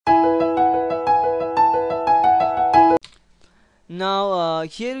Now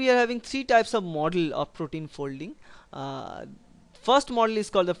here we are having three types of model of protein folding. uh, First model is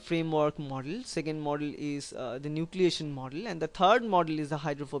called the framework model, second model is the nucleation model, and the third model is the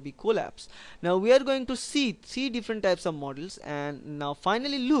hydrophobic collapse. Now we are going to see three different types of models, and now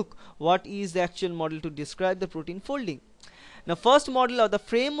finally look what is the actual model to describe the protein folding. Now first model or the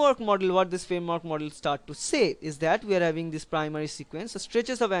framework model, what this framework model start to say is that we are having this primary sequence,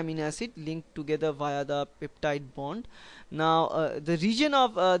 stretches of amino acid linked together via the peptide bond. Now the region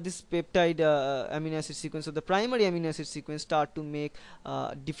of this peptide amino acid sequence, or the primary amino acid sequence, start to make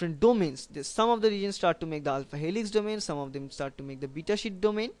different domains. Some of the regions start to make the alpha helix domain, some of them start to make the beta sheet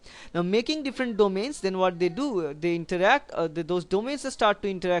domain. Now making different domains, then what they do, they interact, those domains start to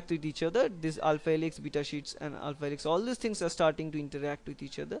interact with each other. This alpha helix, beta sheets and alpha helix, all these things are starting to interact with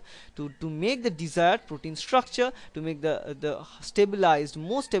each other to make the desired protein structure, to make the stabilized,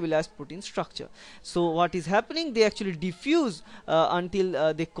 most stabilized protein structure. So what is happening, they actually diffuse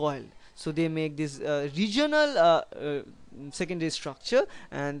until they coil. So they make this regional secondary structure,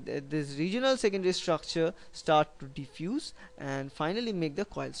 and this regional secondary structure start to diffuse and finally make the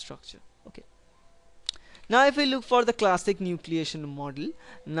coil structure. Okay. Now if we look for the classic nucleation model,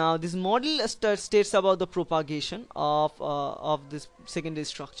 now this model states about the propagation of this secondary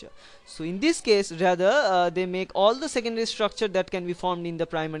structure. So in this case, rather they make all the secondary structure that can be formed in the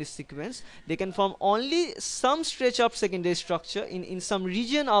primary sequence, they can form only some stretch of secondary structure in some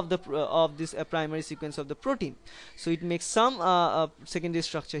region of the of this primary sequence of the protein. So it makes some secondary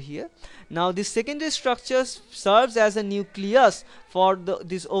structure here. Now this secondary structure serves as a nucleus for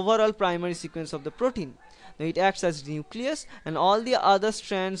this overall primary sequence of the protein. Now it acts as nucleus, and all the other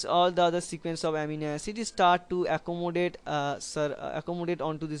strands, all the other sequence of amino acids start to accommodate accommodate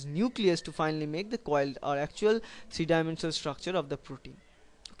onto this nucleus to finally make the coiled or actual three-dimensional structure of the protein.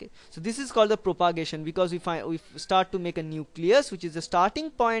 Okay, so this is called the propagation, because we start to make a nucleus, which is the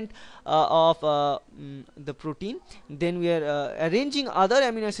starting point of the protein. Then we are arranging other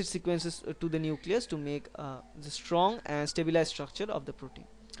amino acid sequences to the nucleus to make the strong and stabilized structure of the protein.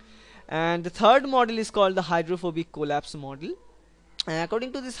 And the third model is called the hydrophobic collapse model. And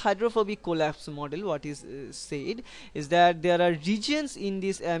according to this hydrophobic collapse model, what is said is that there are regions in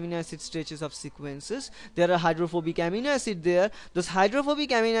these amino acid stretches of sequences. There are hydrophobic amino acid there. Those hydrophobic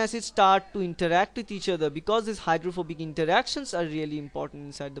amino acids start to interact with each other, because these hydrophobic interactions are really important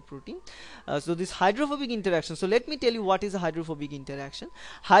inside the protein. So this hydrophobic interaction, so let me tell you what is a hydrophobic interaction.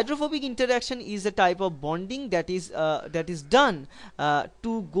 Hydrophobic interaction is a type of bonding that is done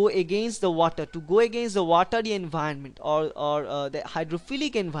to go against the water, to go against the watery environment, or the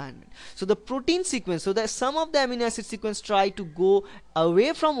hydrophilic environment. So the protein sequence, so that some of the amino acid sequence try to go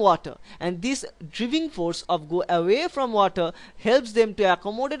away from water, and this driving force of go away from water helps them to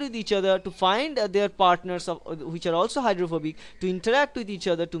accommodate with each other, to find their partners which are also hydrophobic, to interact with each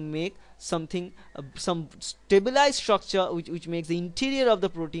other to make something, some stabilized structure which makes the interior of the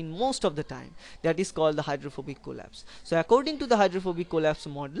protein most of the time. That is called the hydrophobic collapse. So according to the hydrophobic collapse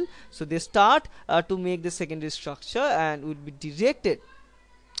model, so they start to make the secondary structure and would be directed,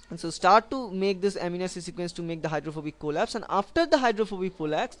 and so start to make this amino acid sequence to make the hydrophobic collapse, and after the hydrophobic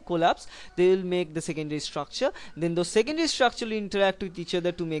collapse they will make the secondary structure. Then those secondary structure will interact with each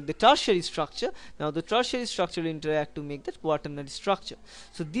other to make the tertiary structure. Now the tertiary structure will interact to make the quaternary structure.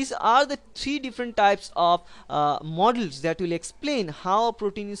 So these are the three different types of models that will explain how a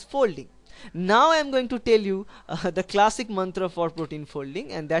protein is folding. Now I am going to tell you the classic mantra for protein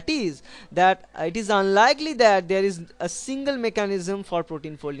folding, and that is that it is unlikely that there is a single mechanism for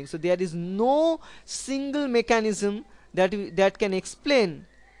protein folding. So there is no single mechanism that can explain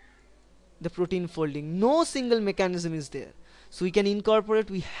the protein folding. No single mechanism is there. So we can incorporate,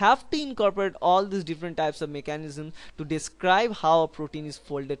 we have to incorporate all these different types of mechanisms to describe how a protein is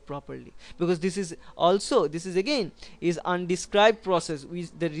folded properly, because this is again is undescribed process.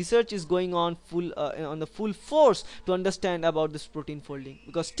 The research is going on on the full force to understand about this protein folding,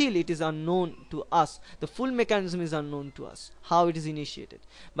 because still it is unknown to us. The full mechanism is unknown to us, how it is initiated.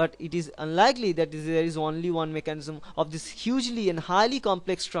 But it is unlikely that there is only one mechanism of this hugely and highly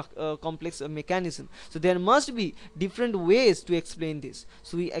complex mechanism. So there must be different ways to explain this.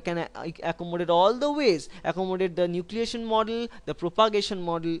 So we can accommodate all the ways, accommodate the nucleation model, the propagation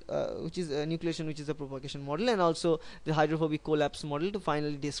model, which is nucleation, which is the propagation model, and also the hydrophobic collapse model, to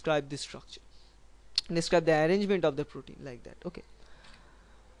finally describe this structure, describe the arrangement of the protein like that. Okay.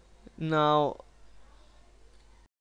 Now